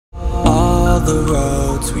the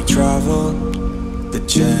roads we traveled, the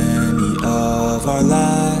journey of our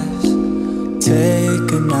lives. Take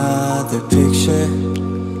another picture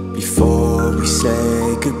before we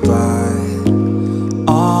say goodbye.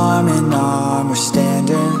 Arm in arm we're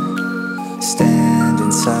standing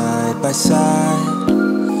side by side.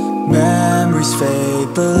 Memories fade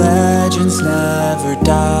but legends never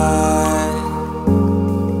die.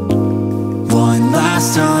 One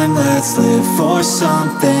last time, let's live for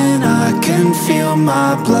something. I can feel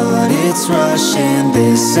my blood, it's rushing.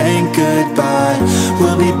 This ain't goodbye,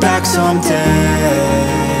 we'll be back someday.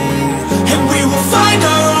 And we will find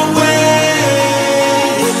our own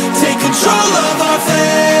way, take control of our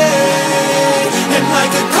fate. And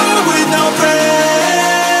like a car with no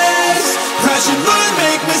brakes, crash and learn,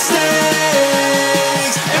 make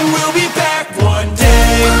mistakes. And we'll be back one day.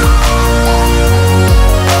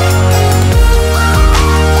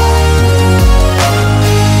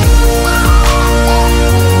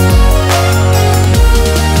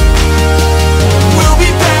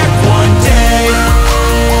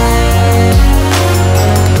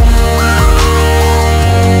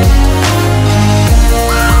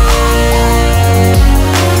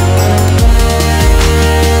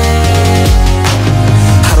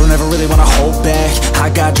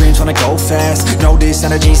 Wanna go fast, know this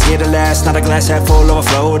energy's here to last. Not a glass half full,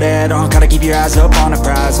 overflow that. Gotta keep your eyes up on the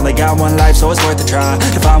prize. Only got one life, so it's worth a try.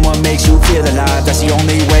 To find what makes you feel alive, that's the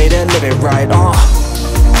only way to live it right.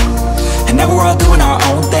 And now we're all doing our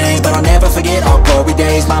own thing, but I'll never forget our glory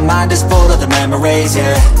days. My mind is full of the memories,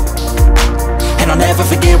 yeah. And I'll never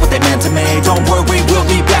forget what they meant to me. Don't worry, we'll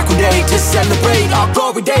be back one day to celebrate our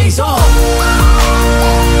glory days,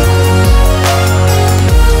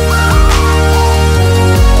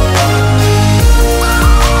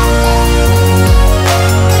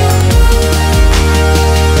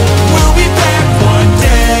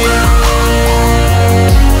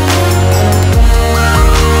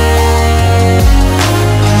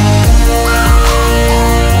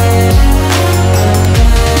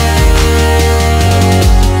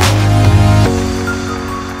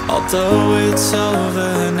 Although it's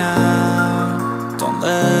over now, don't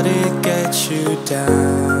let it get you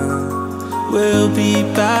down. We'll be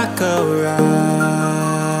back around.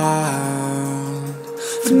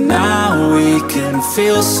 For now we can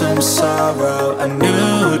feel some sorrow. A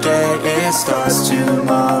new day, it starts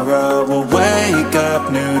tomorrow. We'll wake up,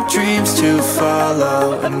 new dreams to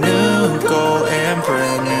follow. A new goal and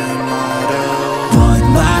brand new motto. One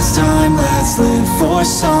last time, let's live for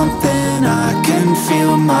something. I can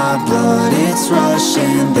feel my blood, it's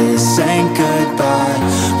rushing. This ain't goodbye,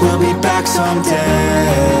 we'll be back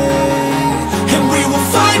someday. And we will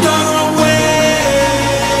find our own